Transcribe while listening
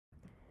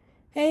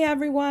Hey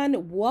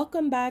everyone,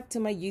 welcome back to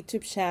my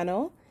YouTube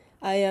channel.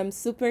 I am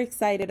super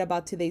excited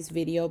about today's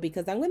video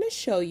because I'm going to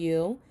show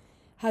you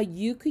how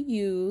you could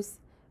use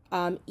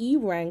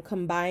eRank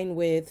combined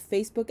with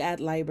Facebook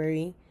ad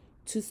library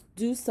to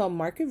do some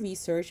market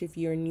research if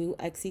you're a new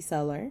Etsy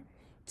seller,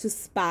 to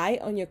spy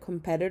on your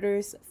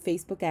competitors'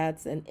 Facebook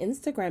ads and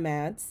Instagram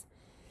ads.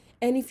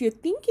 And if you're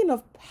thinking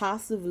of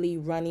possibly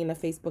running a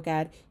Facebook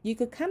ad, you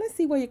could kind of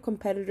see what your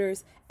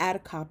competitors'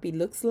 ad copy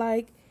looks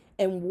like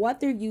and what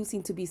they're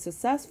using to be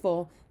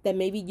successful, that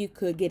maybe you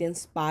could get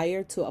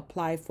inspired to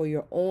apply for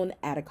your own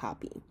ad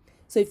copy.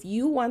 So if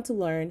you want to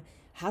learn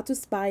how to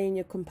spy on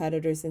your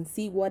competitors and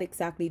see what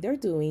exactly they're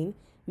doing,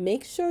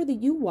 make sure that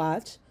you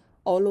watch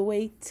all the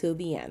way till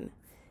the end.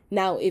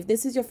 Now, if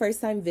this is your first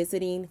time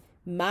visiting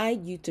my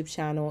YouTube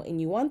channel and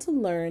you want to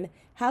learn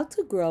how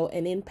to grow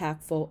an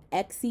impactful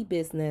Etsy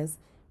business,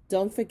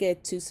 don't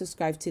forget to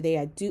subscribe today.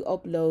 I do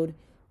upload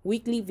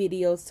weekly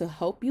videos to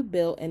help you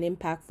build an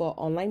impactful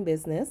online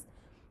business.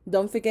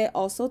 Don't forget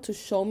also to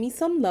show me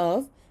some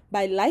love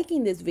by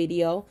liking this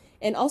video,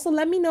 and also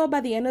let me know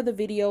by the end of the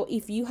video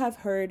if you have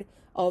heard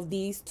of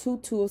these two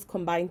tools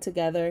combined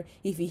together.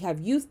 If you have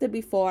used it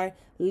before,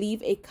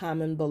 leave a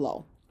comment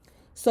below.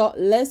 So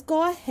let's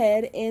go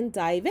ahead and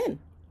dive in.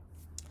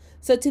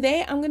 So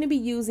today I'm going to be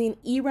using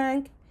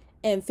eRank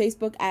and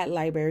Facebook ad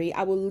library.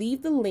 I will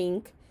leave the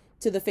link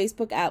to the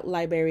Facebook ad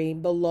library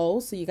below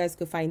so you guys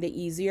could find it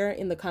easier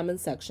in the comment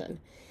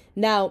section.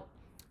 Now,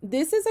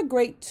 this is a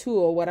great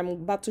tool. What I'm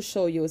about to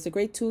show you is a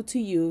great tool to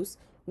use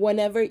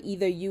whenever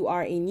either you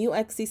are a new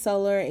Etsy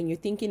seller and you're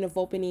thinking of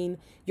opening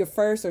your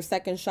first or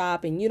second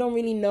shop and you don't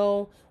really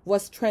know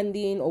what's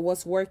trending or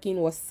what's working,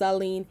 what's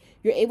selling.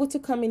 You're able to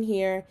come in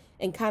here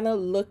and kind of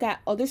look at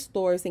other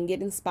stores and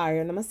get inspired.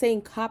 And I'm not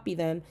saying copy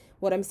them.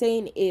 What I'm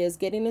saying is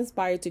getting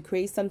inspired to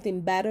create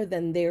something better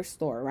than their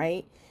store,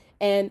 right?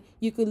 And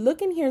you could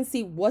look in here and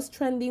see what's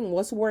trending,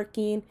 what's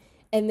working,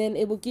 and then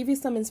it will give you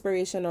some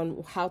inspiration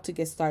on how to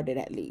get started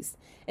at least.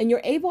 And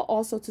you're able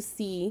also to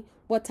see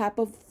what type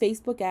of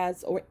Facebook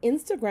ads or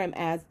Instagram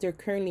ads they're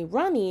currently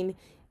running,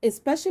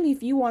 especially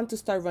if you want to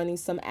start running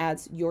some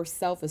ads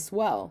yourself as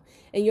well.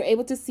 And you're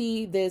able to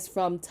see this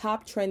from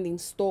top trending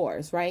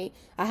stores, right?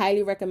 I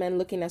highly recommend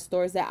looking at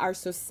stores that are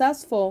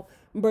successful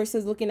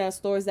versus looking at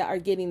stores that are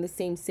getting the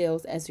same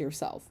sales as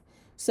yourself.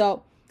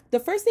 So the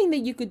first thing that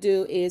you could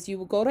do is you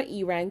will go to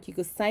eRank. You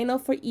could sign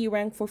up for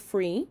eRank for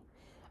free.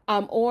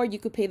 Or you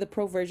could pay the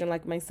pro version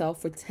like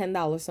myself for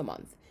 $10 a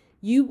month.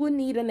 You would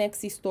need an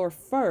Etsy store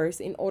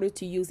first in order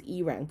to use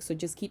eRank, so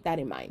just keep that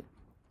in mind.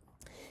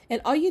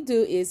 And all you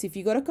do is if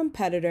you go to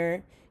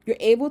competitor, you're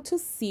able to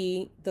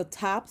see the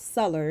top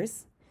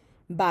sellers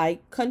by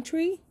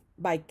country,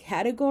 by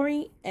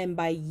category, and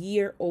by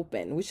year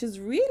open, which is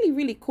really,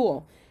 really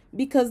cool.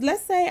 Because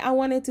let's say I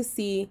wanted to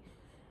see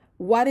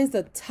what is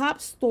the top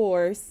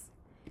stores,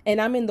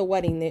 and I'm in the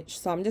wedding niche,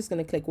 so I'm just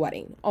going to click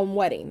wedding on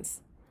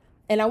weddings.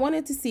 And I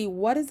wanted to see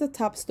what is the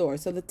top store.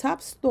 So the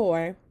top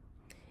store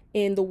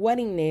in the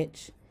wedding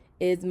niche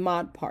is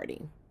Mod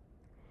Party,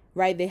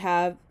 right? They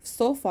have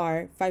so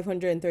far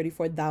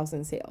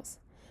 534,000 sales.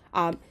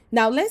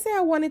 Now let's say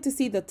I wanted to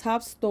see the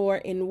top store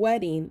in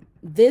wedding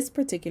this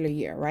particular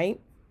year, right?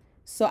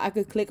 So I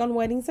could click on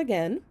weddings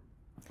again.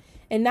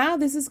 And now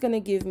this is going to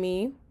give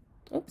me,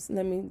 oops,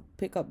 let me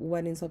pick up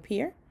weddings up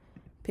here,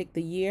 pick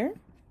the year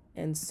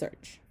and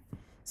search.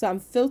 So I'm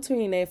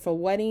filtering it for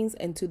weddings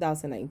in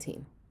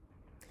 2019.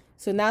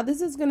 So now this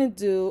is going to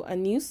do a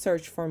new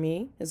search for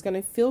me. It's going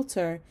to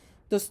filter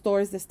the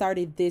stores that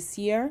started this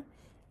year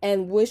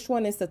and which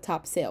one is the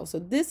top sale. So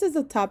this is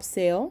the top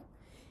sale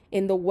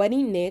in the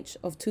wedding niche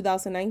of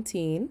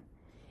 2019.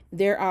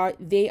 They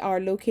are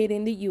located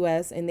in the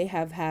US and they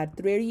have had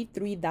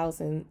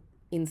 33,000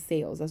 in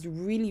sales. That's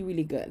really,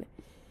 really good.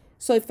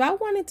 So if I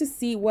wanted to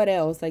see what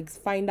else, like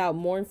find out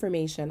more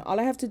information,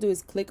 all I have to do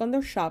is click on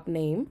their shop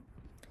name.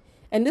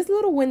 And this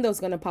little window is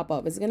going to pop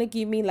up. It's going to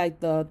give me like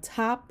the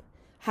top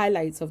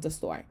highlights of the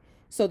store.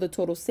 So the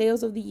total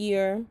sales of the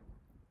year,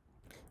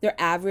 their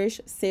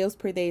average sales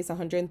per day is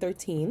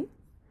 113.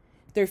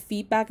 Their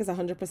feedback is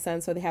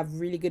 100%, so they have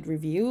really good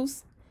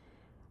reviews.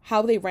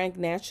 How they rank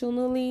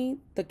nationally,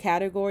 the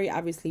category,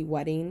 obviously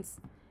weddings.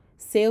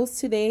 Sales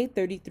today,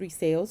 33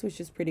 sales, which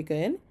is pretty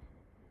good.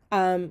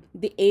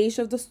 The age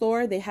of the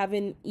store, they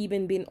haven't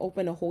even been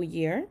open a whole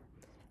year,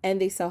 and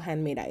they sell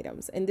handmade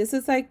items. And this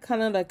is like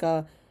kind of like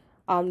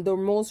the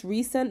most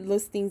recent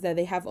listings that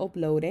they have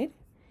uploaded.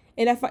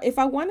 And if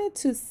I wanted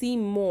to see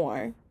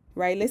more,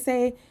 right, let's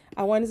say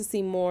I wanted to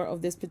see more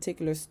of this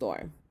particular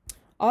store,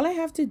 all I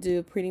have to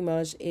do pretty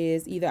much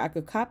is either I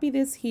could copy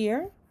this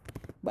here,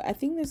 but I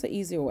think there's an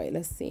easier way.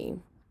 Let's see.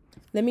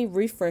 Let me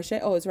refresh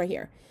it. Oh, it's right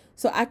here.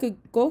 So I could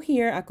go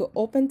here, I could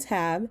open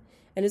tab,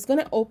 and it's going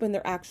to open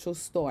their actual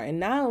store. And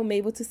now I'm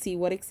able to see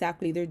what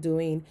exactly they're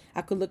doing.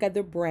 I could look at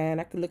their brand.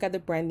 I could look at the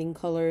branding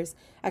colors.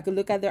 I could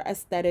look at their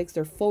aesthetics,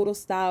 their photo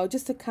style,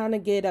 just to kind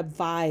of get a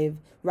vibe,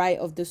 right,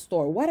 of the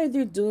store. What are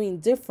they doing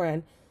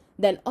different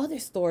than other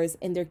stores?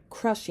 And they're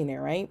crushing it,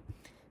 right?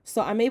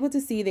 So I'm able to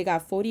see they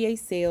got 48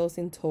 sales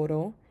in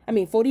total.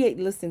 48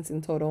 listings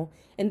in total.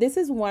 And this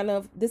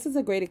is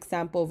a great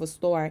example of a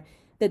store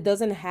that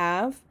doesn't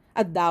have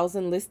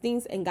 1,000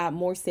 listings and got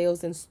more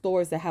sales than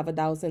stores that have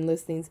 1,000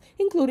 listings,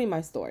 including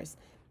my stores.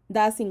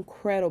 That's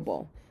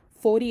incredible.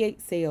 48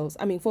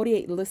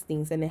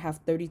 listings, and they have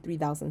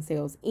 33,000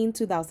 sales in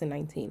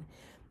 2019.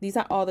 These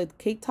are all the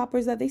cake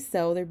toppers that they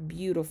sell. They're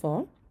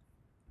beautiful.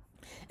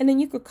 And then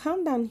you could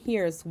come down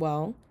here as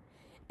well.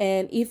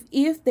 And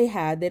if they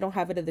don't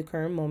have it at the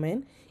current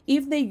moment,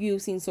 if they're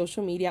using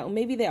social media, or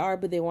maybe they are,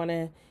 but they want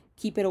to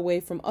keep it away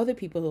from other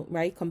people,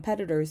 right?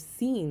 Competitors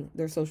seeing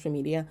their social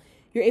media,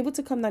 you're able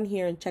to come down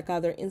here and check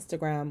out their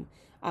Instagram,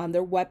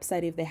 their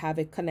website if they have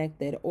it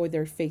connected, or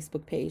their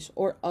Facebook page,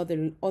 or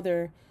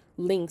other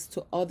links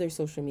to other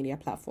social media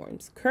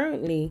platforms.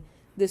 Currently,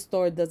 this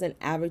store doesn't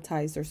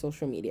advertise their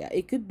social media.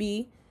 It could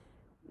be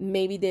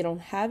maybe they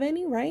don't have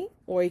any, right?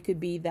 Or it could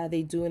be that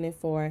they're doing it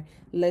for,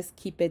 let's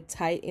keep it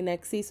tight in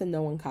Etsy so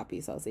no one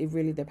copies us. It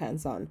really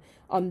depends on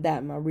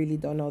them. I really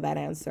don't know that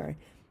answer.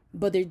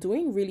 But they're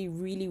doing really,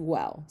 really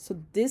well. So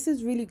this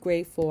is really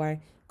great for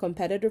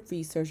competitive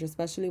research,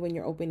 especially when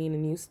you're opening a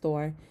new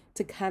store,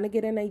 to kind of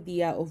get an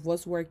idea of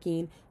what's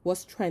working,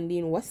 what's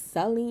trending, what's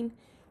selling,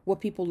 what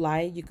people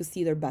like. You could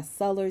see their best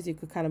sellers. You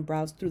could kind of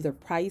browse through their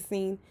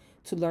pricing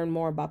to learn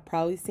more about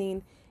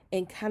pricing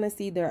and kind of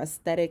see their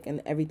aesthetic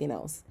and everything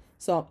else.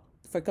 So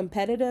for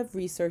competitive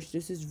research,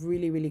 this is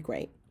really, really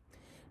great.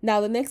 Now,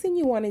 the next thing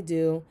you want to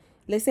do,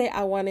 let's say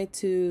I wanted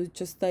to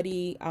just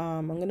study,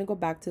 I'm going to go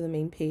back to the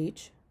main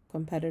page,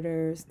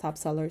 competitors, top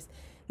sellers.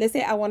 Let's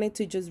say I wanted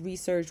to just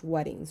research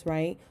weddings,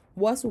 right?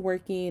 What's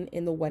working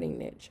in the wedding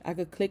niche? I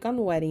could click on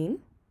wedding.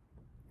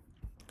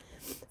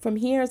 From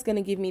here, it's going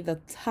to give me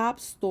the top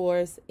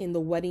stores in the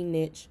wedding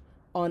niche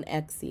on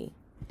Etsy.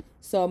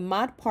 So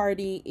Mod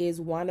Party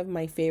is one of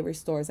my favorite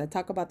stores. I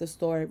talked about the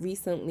store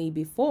recently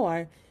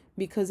before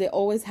because it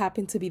always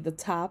happened to be the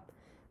top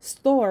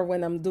store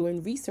when I'm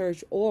doing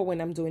research or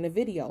when I'm doing a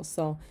video.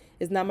 So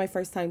it's not my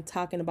first time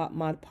talking about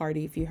Mod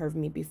Party if you heard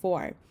me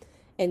before.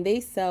 And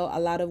they sell a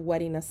lot of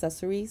wedding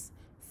accessories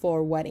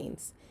for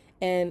weddings.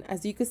 And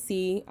as you can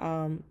see,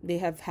 they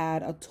have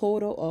had a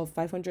total of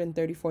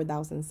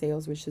 534,000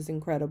 sales, which is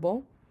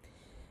incredible.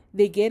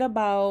 They get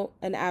about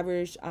an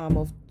average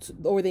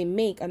they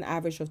make an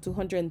average of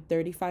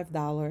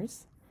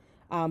 $235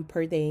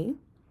 per day.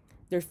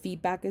 Their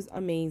feedback is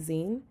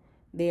amazing.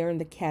 They are in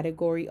the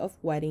category of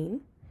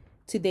wedding.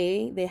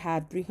 Today, they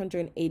had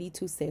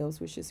 382 sales,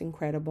 which is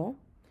incredible.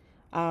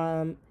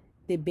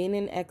 They've been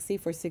in Etsy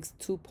for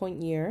 2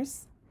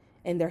 years,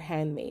 and they're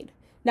handmade.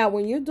 Now,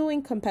 when you're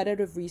doing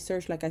competitive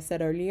research, like I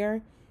said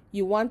earlier,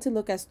 you want to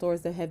look at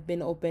stores that have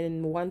been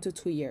open 1 to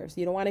 2 years.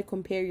 You don't want to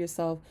compare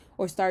yourself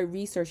or start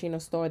researching a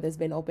store that's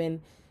been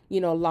open,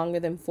 longer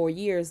than 4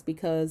 years,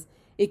 because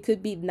it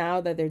could be now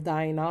that they're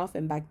dying off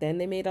and back then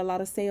they made a lot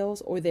of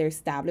sales, or they're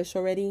established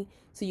already.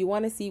 So you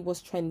want to see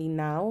what's trending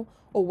now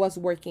or what's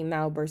working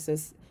now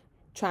versus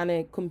trying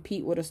to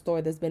compete with a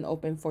store that's been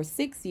open for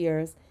 6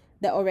 years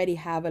that already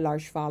have a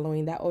large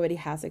following, that already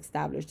has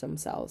established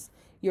themselves.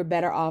 You're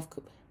better off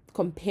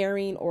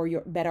comparing, or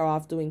you're better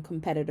off doing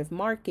competitive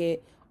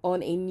market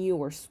on a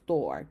newer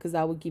store, because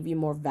that would give you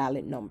more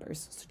valid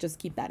numbers. So just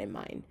keep that in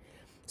mind.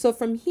 So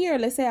from here,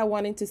 let's say I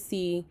wanted to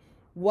see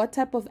what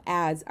type of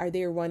ads are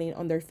they running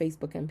on their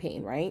Facebook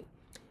campaign, right?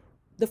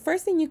 The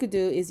first thing you could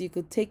do is you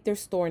could take their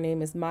store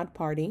name as Mod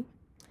Party,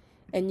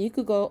 and you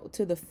could go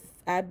to the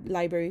ad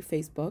library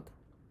Facebook,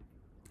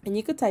 and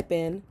you could type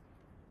in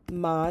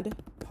Mod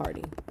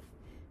Party.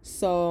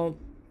 So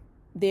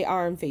they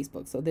are on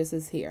Facebook. So this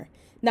is here.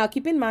 Now,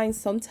 keep in mind,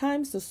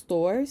 sometimes the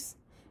store's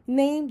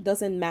name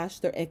doesn't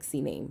match their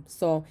Etsy name.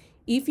 So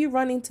if you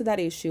run into that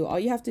issue, all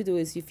you have to do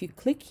is, if you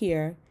click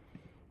here,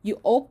 you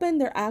open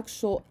their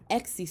actual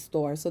Etsy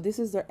store. So this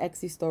is their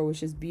Etsy store,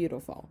 which is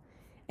beautiful.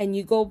 And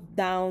you go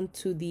down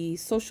to the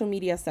social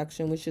media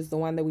section, which is the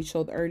one that we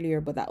showed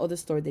earlier, but that other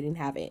store didn't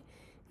have it.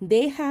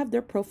 They have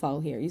their profile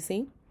here, you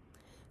see?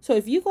 So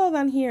if you go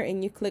down here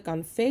and you click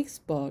on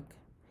Facebook,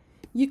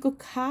 you could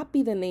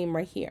copy the name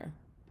right here.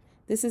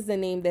 This is the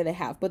name that they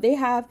have, but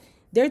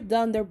they're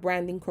done their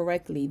branding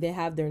correctly. They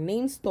have their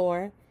name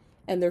store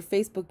and their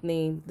Facebook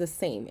name the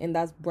same. And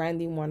that's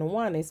branding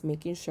 101, is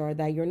making sure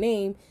that your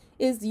name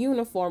is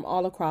uniform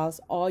all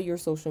across all your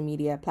social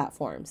media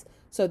platforms.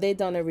 So they've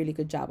done a really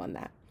good job on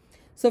that.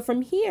 So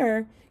from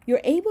here,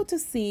 you're able to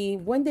see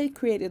when they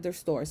created their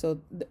store,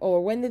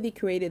 or when they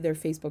created their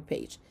Facebook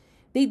page.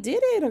 They did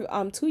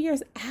it 2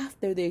 years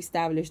after they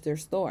established their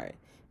store,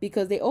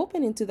 because they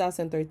opened in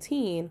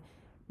 2013,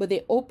 but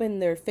they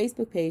opened their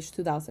Facebook page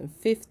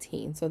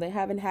 2015. So they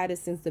haven't had it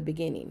since the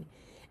beginning.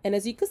 And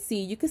as you can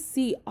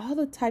see all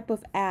the type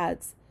of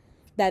ads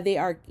that they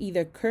are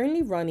either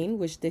currently running,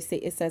 which they say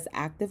it says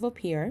active up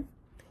here,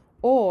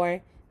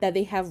 or that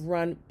they have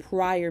run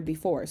prior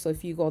before. So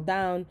if you go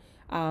down,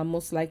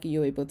 most likely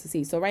you're able to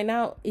see. So right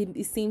now,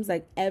 it seems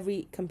like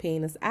every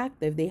campaign is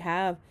active. They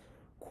have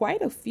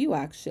quite a few,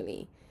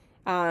 actually.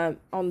 On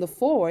the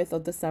 4th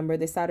of December,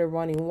 they started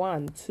running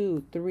 1,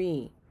 2,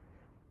 3,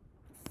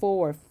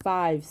 4,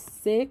 5,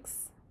 6,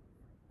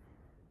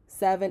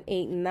 7,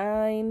 8,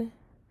 9.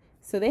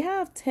 So they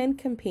have 10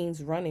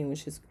 campaigns running,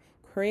 which is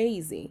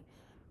crazy.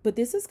 But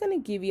this is going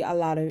to give you a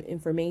lot of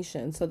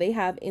information. So they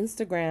have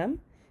Instagram.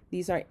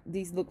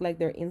 These look like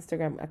their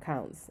Instagram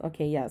accounts.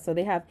 Okay, yeah. So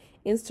they have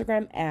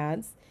Instagram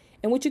ads.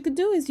 And what you could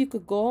do is you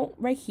could go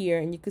right here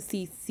and you could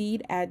see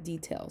seed ad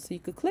details. So you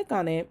could click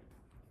on it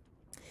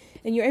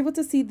and you're able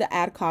to see the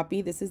ad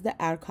copy. This is the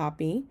ad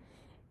copy.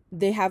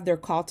 They have their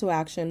call to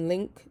action,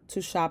 link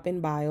to shop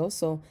in bio.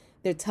 So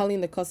they're telling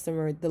the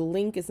customer the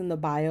link is in the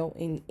bio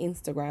in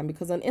Instagram,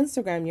 because on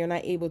Instagram, you're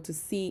not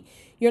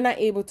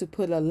able to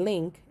put a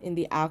link in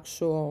the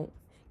actual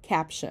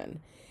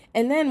caption.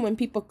 And then when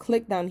people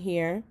click down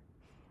here,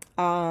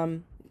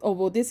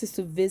 this is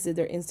to visit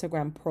their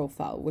Instagram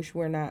profile, which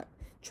we're not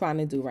trying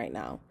to do right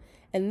now.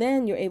 And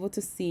then you're able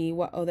to see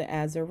what other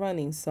ads are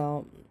running.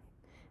 So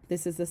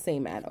this is the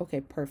same ad.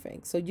 Okay,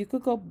 perfect. So you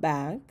could go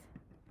back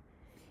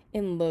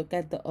and look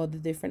at the other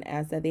different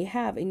ads that they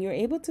have, and you're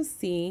able to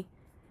see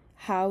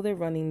how they're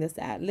running this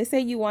ad. Let's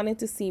say you wanted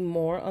to see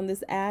more on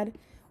this ad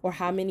or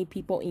how many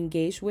people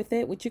engage with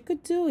it. What you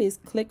could do is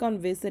click on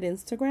visit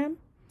Instagram,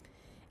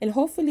 and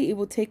hopefully it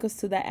will take us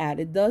to the ad.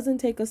 It doesn't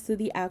take us to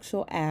the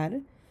actual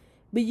ad,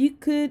 but you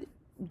could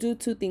do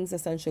two things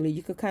essentially.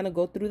 You could kind of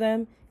go through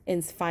them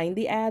and find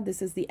the ad.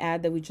 This is the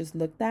ad that we just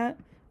looked at,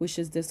 which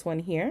is this one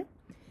here.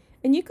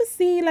 And you could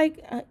see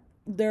like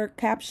their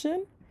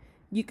caption.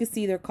 You could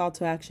see their call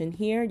to action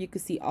here. You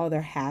could see all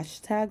their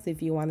hashtags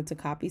if you wanted to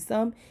copy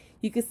some.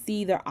 You could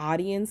see their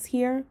audience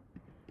here,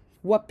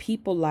 what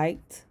people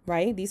liked,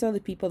 right? These are the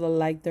people that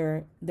like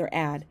their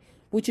ad.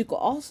 What you could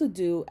also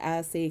do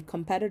as a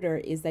competitor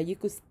is that you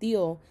could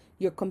steal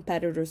your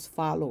competitors'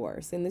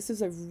 followers. And this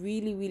is a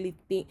really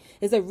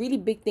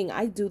big thing.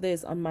 I do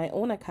this on my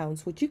own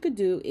accounts. What you could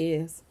do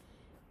is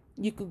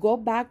you could go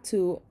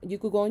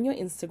on your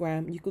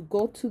Instagram, you could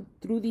go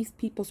through these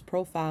people's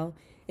profile,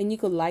 and you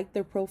could like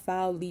their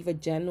profile, leave a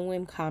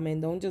genuine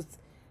comment. Don't just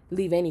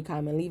leave any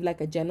comment, leave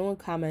like a genuine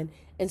comment,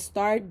 and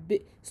start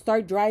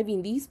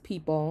driving these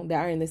people that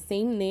are in the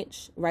same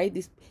niche,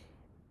 right?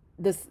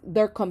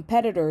 Their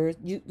competitors,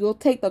 you'll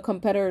take their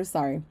competitors'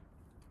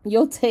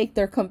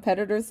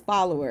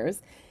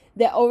 followers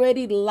that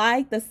already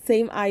like the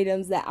same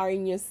items that are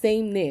in your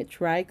same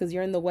niche, right? Because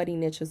you're in the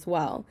wedding niche as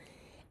well.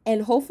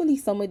 And hopefully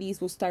some of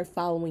these will start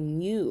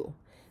following you.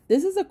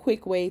 This is a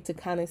quick way to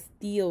kind of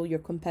steal your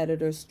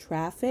competitors'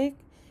 traffic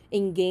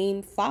and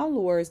gain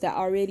followers that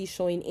are already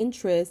showing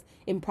interest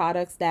in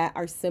products that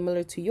are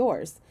similar to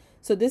yours.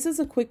 So this is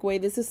a quick way.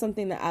 This is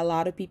something that a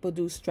lot of people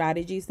do,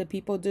 strategies that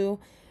people do.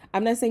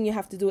 I'm not saying you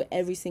have to do it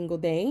every single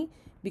day,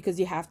 because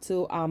you have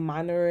to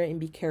monitor and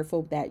be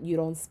careful that you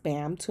don't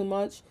spam too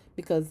much,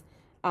 because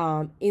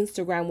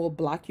Instagram will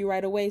block you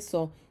right away.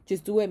 So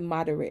just do it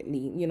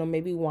moderately,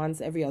 maybe once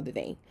every other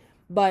day.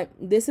 But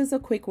this is a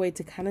quick way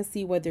to kind of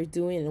see what they're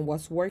doing and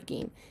what's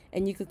working.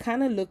 And you could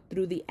kind of look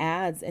through the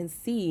ads and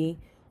see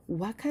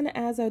what kind of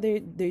ads are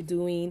they're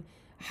doing,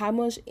 how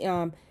much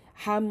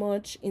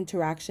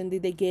interaction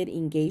did they get,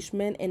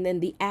 engagement, and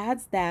then the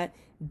ads that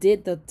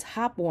did the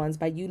top ones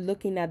by you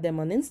looking at them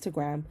on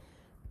Instagram.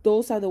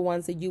 Those are the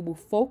ones that you will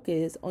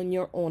focus on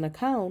your own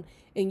account,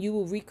 and you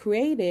will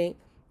recreate it,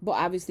 but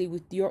obviously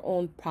with your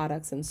own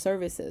products and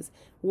services.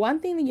 One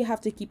thing that you have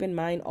to keep in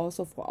mind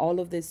also for all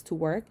of this to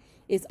work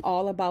is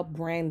all about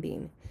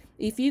branding.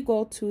 If you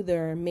go to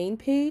their main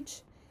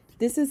page,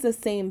 this is the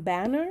same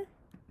banner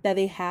that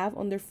they have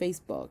on their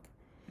Facebook.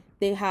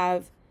 They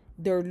have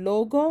their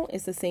logo.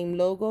 It's the same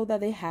logo that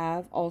they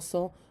have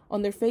also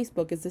on their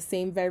Facebook. It's the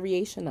same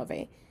variation of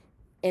it.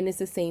 And it's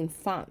the same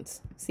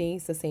font. See,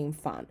 it's the same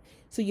font.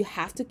 So you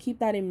have to keep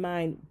that in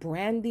mind.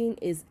 Branding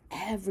is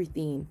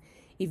everything.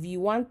 If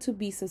you want to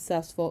be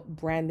successful,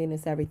 branding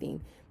is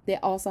everything. They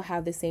also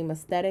have the same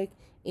aesthetic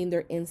in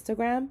their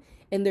Instagram,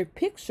 and their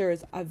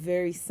pictures are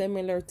very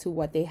similar to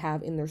what they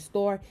have in their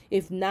store,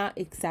 if not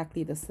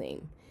exactly the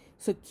same.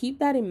 So keep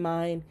that in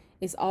mind.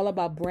 It's all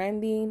about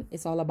branding.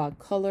 It's all about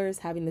colors,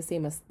 having the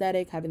same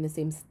aesthetic, having the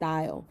same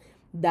style.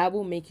 That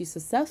will make you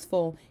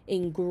successful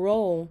and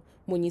grow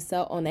when you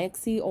sell on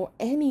Etsy or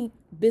any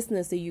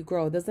business that you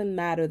grow. It doesn't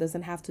matter. It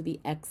doesn't have to be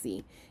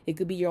Etsy. It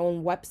could be your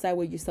own website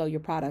where you sell your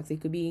products.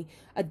 It could be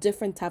a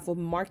different type of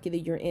market that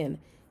you're in.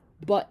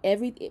 But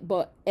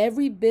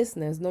every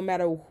business, no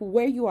matter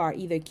where you are,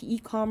 either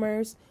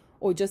e-commerce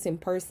or just in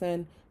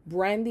person,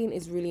 branding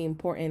is really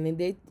important,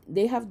 and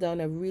they have done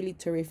a really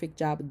terrific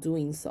job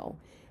doing so.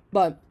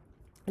 But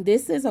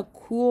this is a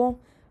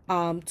cool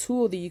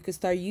tool that you could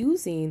start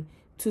using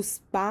to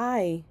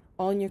spy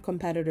on your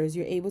competitors.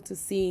 You're able to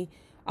see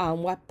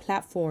what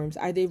platforms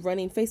are they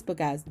running Facebook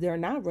ads. They're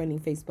not running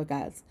Facebook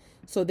ads,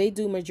 so they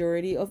do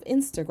majority of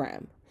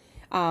Instagram.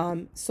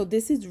 So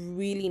this is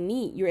really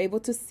neat. You're able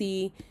to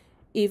see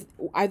if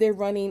they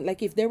running,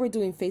 like if they were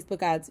doing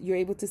Facebook ads, you're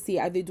able to see,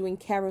 are they doing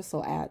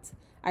carousel ads?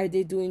 Are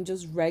they doing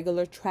just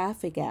regular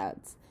traffic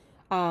ads?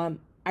 Are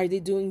they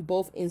doing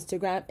both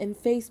Instagram and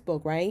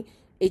Facebook, right?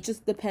 It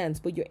just depends,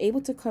 but you're able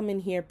to come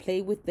in here,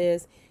 play with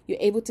this. You're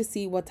able to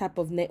see what type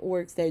of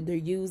networks that they're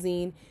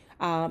using.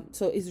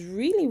 So it's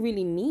really,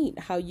 really neat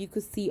how you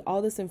could see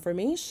all this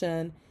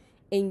information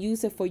and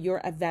use it for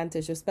your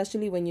advantage,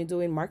 especially when you're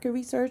doing market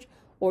research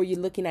or you're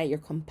looking at your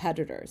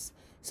competitors.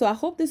 So I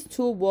hope this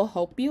tool will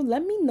help you.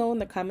 Let me know in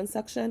the comment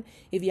section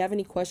if you have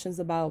any questions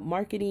about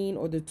marketing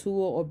or the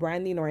tool or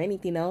branding or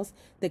anything else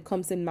that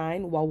comes in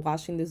mind while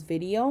watching this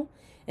video.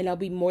 And I'll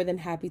be more than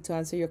happy to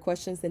answer your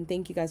questions. And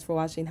thank you guys for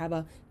watching. Have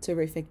a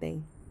terrific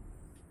day.